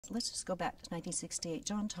Let's just go back to 1968.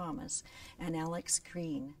 John Thomas and Alex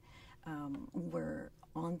Green were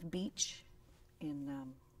on the beach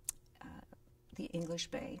in the English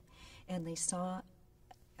Bay, and they saw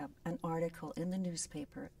an article in the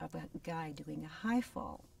newspaper of a guy doing a high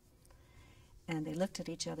fall. And they looked at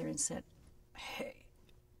each other and said, "Hey,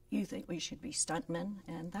 you think we should be stuntmen?"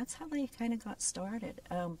 And that's how they kind of got started.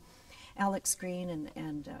 Alex Green,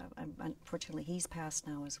 and unfortunately he's passed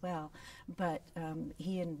now as well, but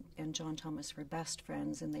he and John Thomas were best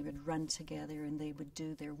friends, and they would run together, and they would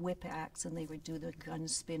do their whip acts, and they would do the gun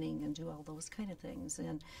spinning and do all those kind of things.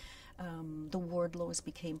 And the Wardlows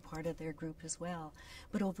became part of their group as well.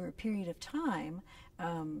 But over a period of time,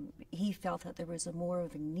 he felt that there was more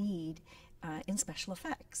of a need in special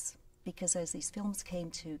effects, because as these films came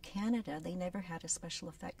to Canada, they never had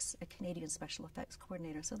a Canadian special effects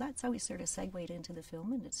coordinator. So that's how he sort of segued into the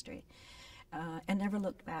film industry and never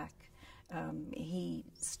looked back. He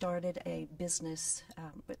started a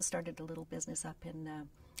little business up in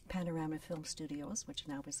Panorama Film Studios, which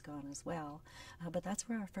now is gone as well. But that's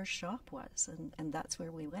where our first shop was, and that's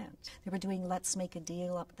where we went. They were doing Let's Make a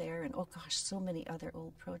Deal up there, and oh gosh, so many other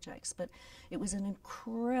old projects. But it was an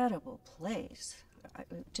incredible place.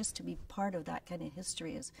 Just to be part of that kind of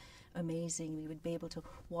history is amazing. We would be able to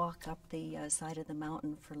walk up the side of the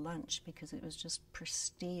mountain for lunch because it was just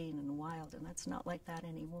pristine and wild, and that's not like that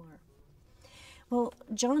anymore. Well,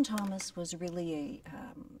 John Thomas was really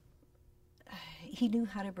he knew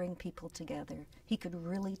how to bring people together. He could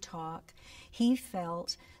really talk. He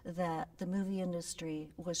felt that the movie industry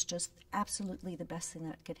was just absolutely the best thing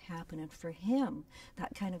that could happen. And for him,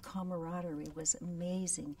 that kind of camaraderie was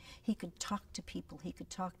amazing. He could talk to people. He could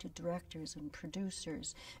talk to directors and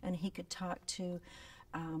producers. And he could talk to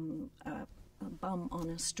a bum on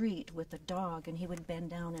a street with a dog, and he would bend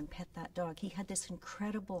down and pet that dog. He had this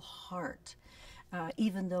incredible heart.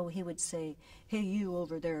 Even though he would say, "Hey, you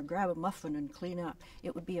over there, grab a muffin and clean up,"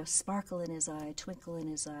 it would be a sparkle in his eye, a twinkle in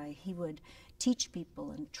his eye. He would teach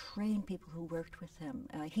people and train people who worked with him.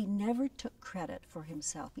 He never took credit for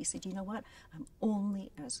himself. He said, "You know what? I'm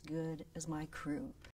only as good as my crew."